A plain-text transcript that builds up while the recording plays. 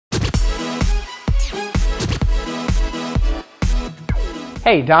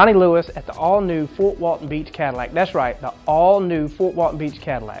Hey, Donnie Lewis at the all-new Fort Walton Beach Cadillac. That's right, the all-new Fort Walton Beach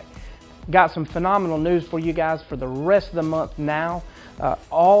Cadillac. Got some phenomenal news for you guys for the rest of the month now.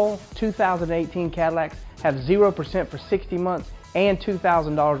 All 2018 Cadillacs have 0% for 60 months and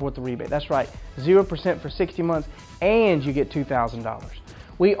 $2,000 worth of rebate. That's right, 0% for 60 months and you get $2,000.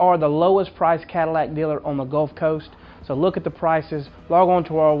 We are the lowest priced Cadillac dealer on the Gulf Coast. So look at the prices, log on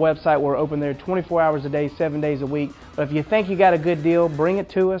to our website. We're open there 24 hours a day, 7 days a week. But if you think you got a good deal, bring it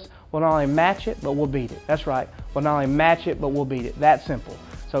to us. We'll not only match it, but we'll beat it. That's right, we'll not only match it, but we'll beat it. That simple.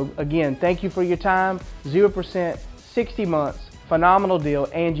 So again, thank you for your time. 0%, 60 months, phenomenal deal,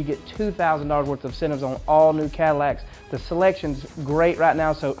 and you get $2,000 worth of incentives on all new Cadillacs. The selection's great right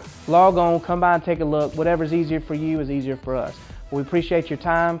now, so log on, come by and take a look. Whatever's easier for you is easier for us. We appreciate your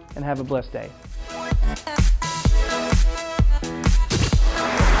time and have a blessed day.